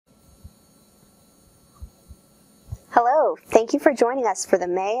Hello, thank you for joining us for the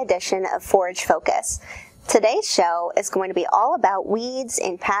May edition of Forage Focus. Today's show is going to be all about weeds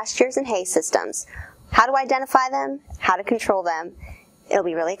in pastures and hay systems, how to identify them, how to control them. It'll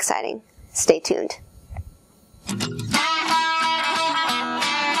be really exciting. Stay tuned.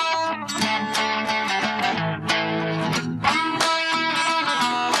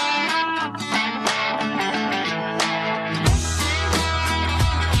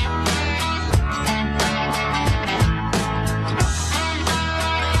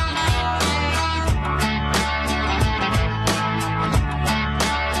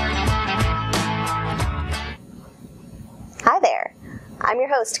 Hi there, I'm your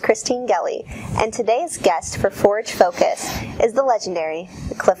host Christine Gelley, and today's guest for Forage Focus is the legendary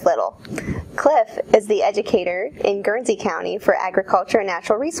Clif Little. Clif is the educator in Guernsey County for Agriculture and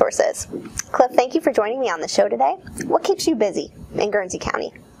Natural Resources. Clif, thank you for joining me on the show today. What keeps you busy in Guernsey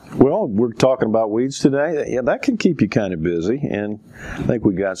County? Well, we're talking about weeds today. Yeah, that can keep you kind of busy, and I think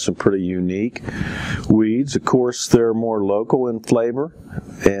we got some pretty unique weeds. Of course, they're more local in flavor,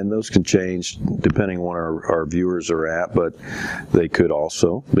 and those can change depending on where our viewers are at, but they could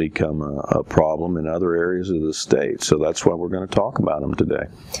also become a problem in other areas of the state. So that's why we're going to talk about them today.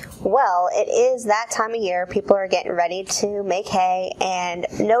 Well, it is that time of year. People are getting ready to make hay and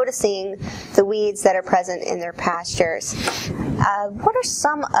noticing the weeds that are present in their pastures. What are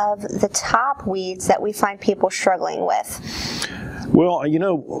some of the top weeds that we find people struggling with? Well, you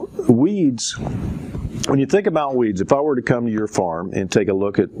know, weeds, when you think about weeds, if I were to come to your farm and take a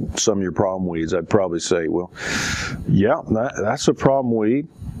look at some of your problem weeds, I'd probably say, well, yeah, that's a problem weed.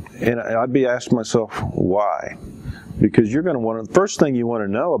 And I'd be asking myself, why? Because you're going to want to, the first thing you want to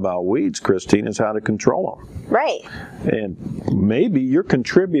know about weeds, Christine, is how to control them. Right. And maybe you're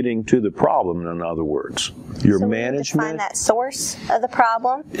contributing to the problem, in other words. Your so management. We need to find that source of the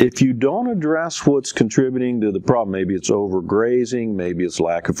problem. If you don't address what's contributing to the problem, maybe it's overgrazing, maybe it's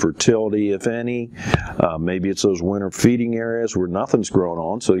lack of fertility, if any, maybe it's those winter feeding areas where nothing's growing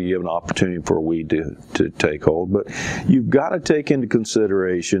on, so you have an opportunity for a weed to take hold. But you've got to take into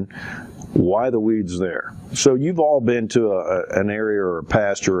consideration why the weed's there. So you've all been to an area or a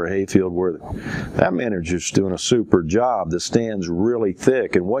pasture or a hayfield where that manager's doing a super job. The stand's really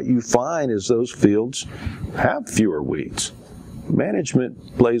thick, and what you find is those fields have fewer weeds.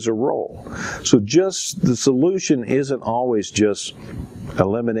 Management plays a role. So just the solution isn't always just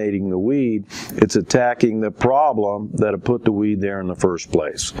eliminating the weed, it's attacking the problem that have put the weed there in the first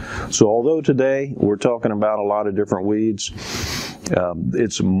place. So although today we're talking about a lot of different weeds,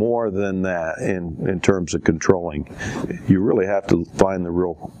 it's more than that in terms of controlling. You really have to find the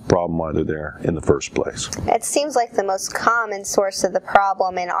real problem why they're there in the first place. It seems like the most common source of the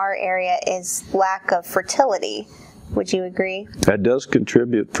problem in our area is lack of fertility. Would you agree? That does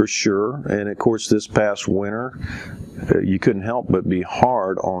contribute for sure. And of course this past winter, you couldn't help but be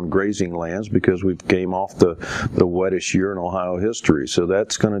hard on grazing lands because we came off the wettest year in Ohio history. So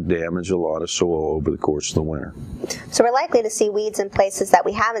that's going to damage a lot of soil over the course of the winter. So we're likely to see weeds in places that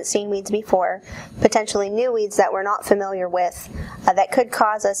we haven't seen weeds before, potentially new weeds that we're not familiar with, that could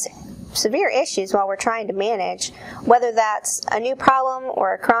cause us severe issues while we're trying to manage, whether that's a new problem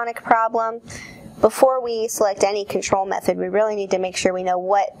or a chronic problem. Before we select any control method, we really need to make sure we know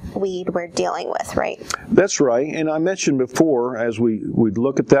what weed we're dealing with, right? That's right. And I mentioned before, as we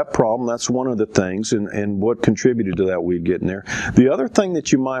look at that problem, that's one of the things and what contributed to that weed getting there. The other thing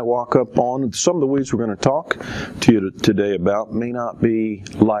that you might walk up on, some of the weeds we're going to talk to you today about may not be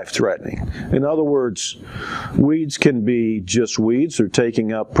life-threatening. In other words, weeds can be just weeds. They're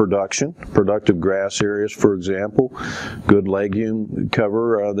taking up productive grass areas, for example, good legume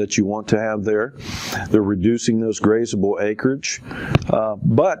cover that you want to have there. They're reducing those grazable acreage,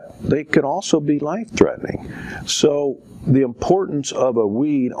 but they could also be life-threatening. So the importance of a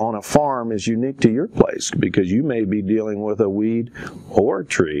weed on a farm is unique to your place because you may be dealing with a weed or a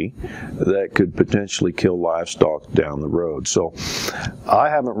tree that could potentially kill livestock down the road. So I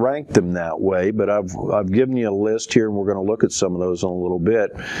haven't ranked them that way, but I've given you a list here, and we're going to look at some of those in a little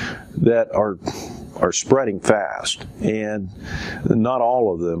bit that are spreading fast, and not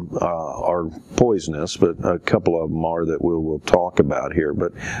all of them are poisonous, but a couple of them are that we'll talk about here.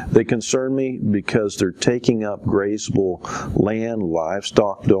 But they concern me because they're taking up grazable land.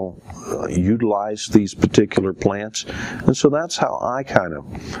 Livestock don't utilize these particular plants, and so that's how I kind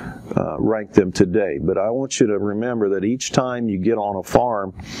of rank them today. But I want you to remember that each time you get on a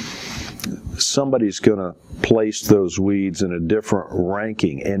farm, somebody's going to place those weeds in a different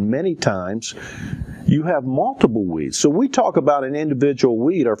ranking, and many times you have multiple weeds. So we talk about an individual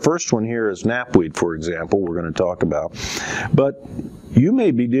weed. Our first one here is knapweed, for example, we're going to talk about. But you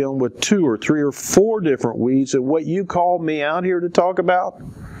may be dealing with 2 or 3 or 4 different weeds, and what you called me out here to talk about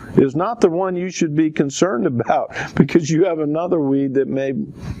is not the one you should be concerned about, because you have another weed that may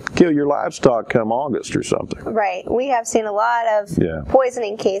kill your livestock come August or something. Right. We have seen a lot of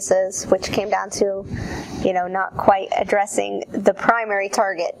poisoning cases, which came down to, not quite addressing the primary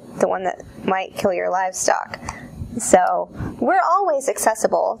target, the one that might kill your livestock. So we're always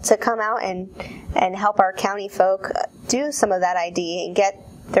accessible to come out and help our county folk do some of that ID and get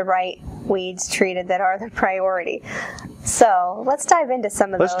the right weeds treated that are the priority. So let's dive into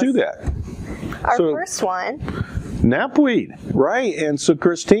some of those. Let's do that. Our first one, Knapweed, right? And so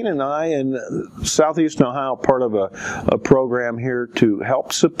Christine and I in Southeastern Ohio, part of a program here to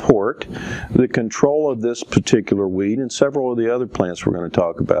help support the control of this particular weed and several of the other plants we're going to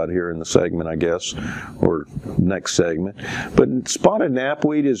talk about here in the segment, I guess, or next segment. But spotted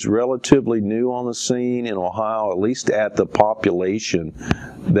knapweed is relatively new on the scene in Ohio, at least at the population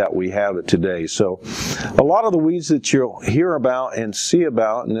that we have it today. So a lot of the weeds that you'll hear about and see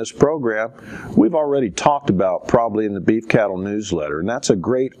about in this program, we've already talked about probably in the Beef Cattle newsletter, and that's a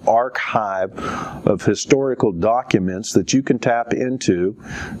great archive of historical documents that you can tap into.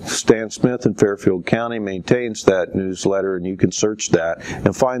 Stan Smith in Fairfield County maintains that newsletter, and you can search that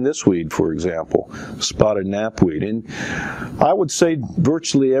and find this weed, for example, spotted knapweed. And I would say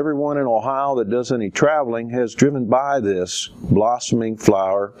virtually everyone in Ohio that does any traveling has driven by this blossoming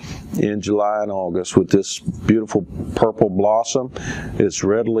flower in July and August with this beautiful purple blossom. It's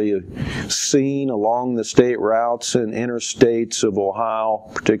readily seen along the state routes and interstates of Ohio,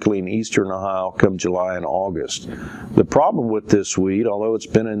 particularly in eastern Ohio, come July and August. The problem with this weed, although it's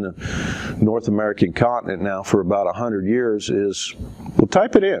been in the North American continent now for about 100 years, is, well,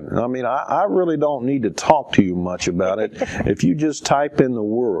 type it in. I mean, I really don't need to talk to you much about it. If you just type in the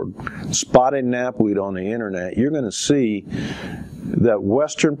word spotted knapweed on the internet, you're going to see that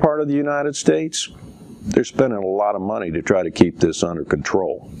western part of the United States, they're spending a lot of money to try to keep this under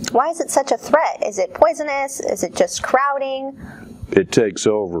control. Why is it such a threat? Is it poisonous? Is it just crowding? It takes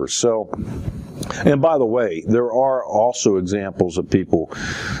over. So, and by the way, there are also examples of people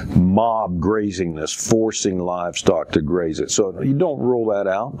mob grazing this, forcing livestock to graze it. So you don't rule that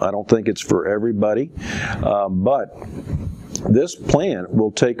out. I don't think it's for everybody, but this plant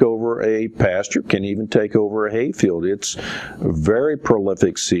will take over a pasture, can even take over a hayfield. It's a very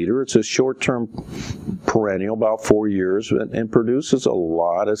prolific cedar. It's a short-term perennial, about 4 years, and produces a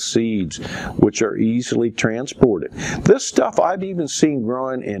lot of seeds, which are easily transported. This stuff I've even seen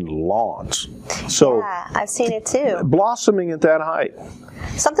growing in lawns. So yeah, I've seen it too. Blossoming at that height.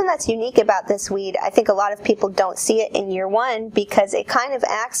 Something that's unique about this weed, I think a lot of people don't see it in year one because it kind of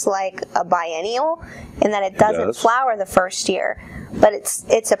acts like a biennial in that it doesn't flower the first year. But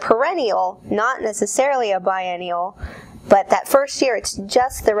it's a perennial, not necessarily a biennial. But that first year, it's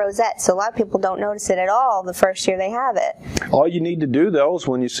just the rosette, so a lot of people don't notice it at all the first year they have it. All you need to do, though, is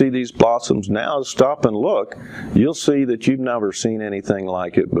when you see these blossoms now, is stop and look. You'll see that you've never seen anything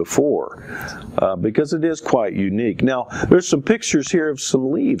like it before, because it is quite unique. Now, there's some pictures here of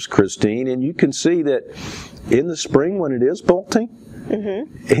some leaves, Christine, and you can see that in the spring when it is bolting,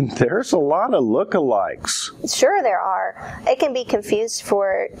 and there's a lot of lookalikes. Sure there are. It can be confused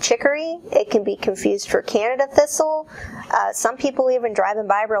for chicory. It can be confused for Canada thistle. Some people even driving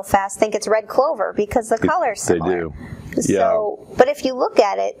by real fast think it's red clover because the color's similar. They do. So, but if you look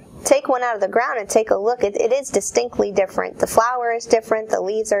at it, take one out of the ground and take a look. It is distinctly different. The flower is different. The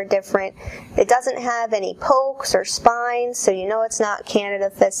leaves are different. It doesn't have any pokes or spines, so you know it's not Canada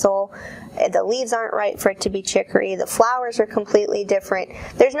thistle. The leaves aren't right for it to be chicory. The flowers are completely different.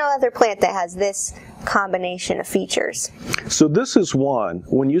 There's no other plant that has this combination of features. So this is one,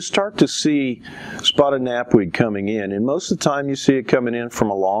 when you start to see spotted knapweed coming in, and most of the time you see it coming in from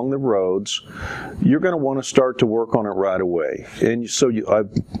along the roads, you're going to want to start to work on it right away. And so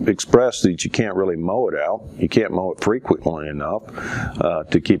I've expressed that you can't really mow it out. You can't mow it frequently enough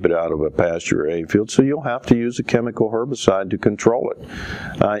to keep it out of a pasture or hayfield, so you'll have to use a chemical herbicide to control it.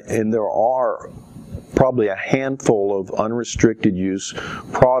 And there are probably a handful of unrestricted use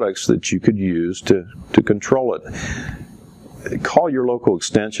products that you could use to control it. Call your local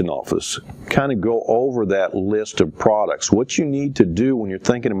extension office. Kind of go over that list of products. What you need to do when you're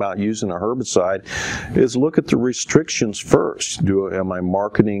thinking about using a herbicide is look at the restrictions first. Am I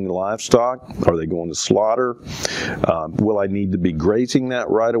marketing livestock? Are they going to slaughter? Will I need to be grazing that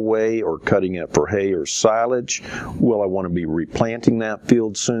right away or cutting it for hay or silage? Will I want to be replanting that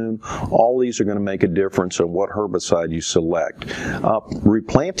field soon? All these are going to make a difference on what herbicide you select.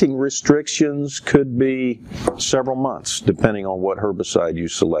 Replanting restrictions could be several months, depending depending on what herbicide you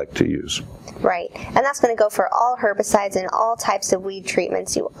select to use. Right, and that's going to go for all herbicides and all types of weed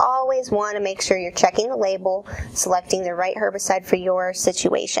treatments. You always want to make sure you're checking the label, selecting the right herbicide for your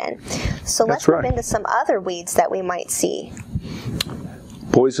situation. So let's move into some other weeds that we might see.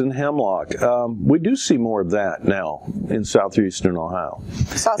 Poison hemlock. We do see more of that now in southeastern Ohio.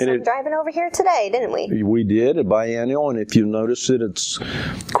 Saw some driving over here today, didn't we? We did, a biennial, and if you notice it, it's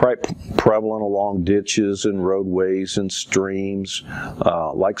quite prevalent along ditches and roadways and streams,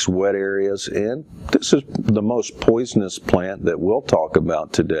 likes wet areas, and this is the most poisonous plant that we'll talk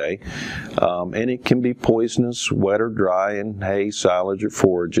about today. And it can be poisonous, wet or dry, in hay, silage, or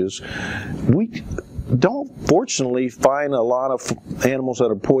forages. We don't fortunately find a lot of animals that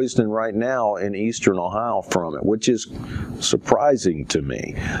are poisoned right now in eastern Ohio from it, which is surprising to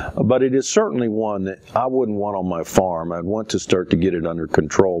me. But it is certainly one that I wouldn't want on my farm. I'd want to start to get it under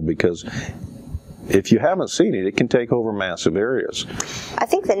control, because if you haven't seen it, it can take over massive areas. I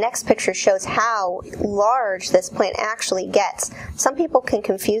think the next picture shows how large this plant actually gets. Some people can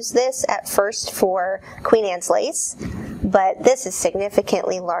confuse this at first for Queen Anne's lace, but this is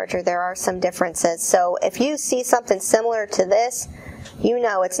significantly larger. There are some differences. So if you see something similar to this, you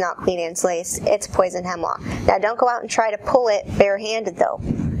know it's not Queen Anne's lace, it's poison hemlock. Now don't go out and try to pull it barehanded though,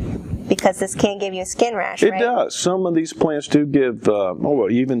 because this can give you a skin rash, right? It does. Some of these plants do give,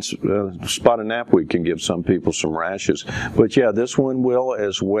 even spotted knapweed can give some people some rashes. But yeah, this one will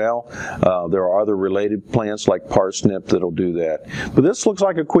as well. There are other related plants like parsnip that'll do that. But this looks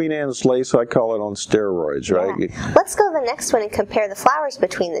like a Queen Anne's lace. I call it on steroids, right? Yeah. Let's go to the next one and compare the flowers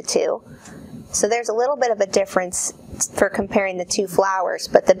between the two. So there's a little bit of a difference for comparing the two flowers,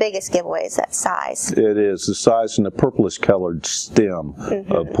 but the biggest giveaway is that size. It is, the size and the purplish colored stem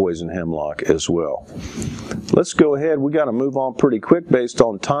of poison hemlock as well. Let's go ahead. We got to move on pretty quick based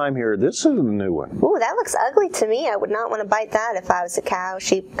on time here. This is a new one. Ooh, that looks ugly to me. I would not want to bite that if I was a cow,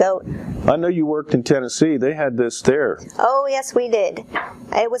 sheep, goat. I know you worked in Tennessee. They had this there. Oh, yes, we did.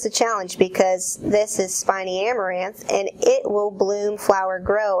 It was a challenge because this is spiny amaranth, and it will bloom, flower,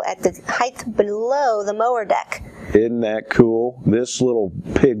 grow at the height below the mower deck. Isn't that cool? This little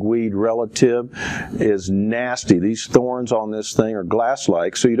pigweed relative is nasty. These thorns on this thing are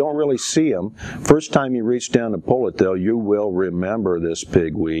glass-like, so you don't really see them. First time you reach down to pull it, though, you will remember this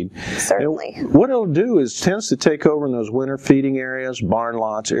pigweed. Certainly. And what it'll do is tends to take over in those winter feeding areas, barn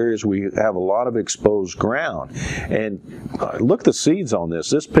lots, areas where you have a lot of exposed ground. And look at the seeds on this.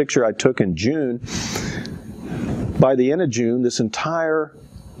 This picture I took in June. By the end of June, this entire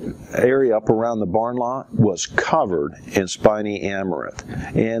area up around the barn lot was covered in spiny amaranth,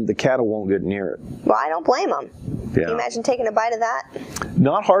 and the cattle won't get near it. Well, I don't blame them. Yeah. Can you imagine taking a bite of that?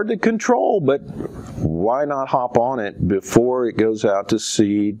 Not hard to control, but why not hop on it before it goes out to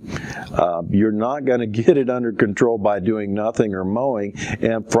seed? You're not going to get it under control by doing nothing or mowing,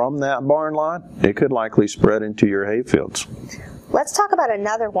 and from that barn lot, it could likely spread into your hay fields. Let's talk about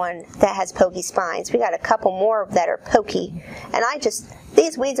another one that has pokey spines. We got a couple more that are pokey, and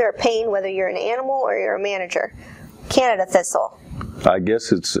these weeds are a pain whether you're an animal or you're a manager. Canada thistle. I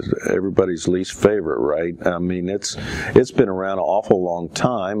guess it's everybody's least favorite, right? I mean, it's been around an awful long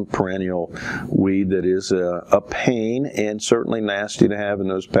time, perennial weed that is a pain and certainly nasty to have in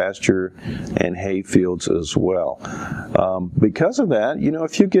those pasture and hay fields as well. Because of that, you know,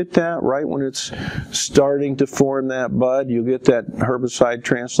 if you get that right when it's starting to form that bud, you get that herbicide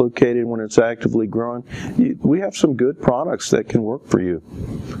translocated when it's actively growing, we have some good products that can work for you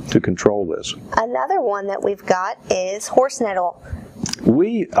to control this. Another one that we've got is horse nettle.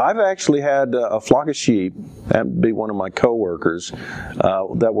 I've actually had a flock of sheep, that would be one of my co-workers,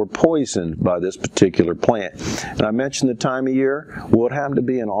 that were poisoned by this particular plant. And I mentioned the time of year. Well, it happened to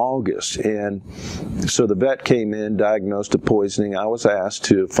be in August, and so the vet came in, diagnosed a poisoning. I was asked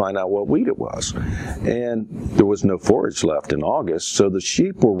to find out what weed it was, and there was no forage left in August, so the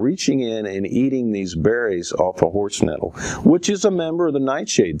sheep were reaching in and eating these berries off of horse nettle, which is a member of the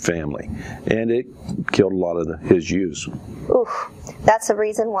nightshade family, and it killed a lot of his ewes. Oof. That's the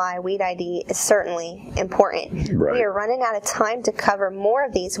reason why weed ID is certainly important. Right. We are running out of time to cover more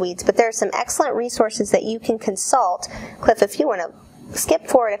of these weeds, but there are some excellent resources that you can consult. Cliff, if you want to skip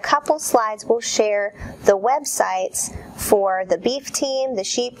forward a couple slides, we'll share the websites for the beef team, the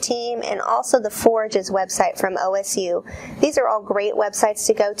sheep team, and also the Forage's website from OSU. These are all great websites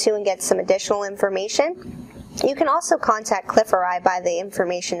to go to and get some additional information. You can also contact Clif or I by the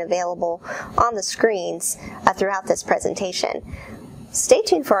information available on the screens throughout this presentation. Stay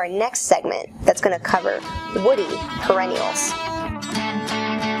tuned for our next segment that's going to cover woody perennials.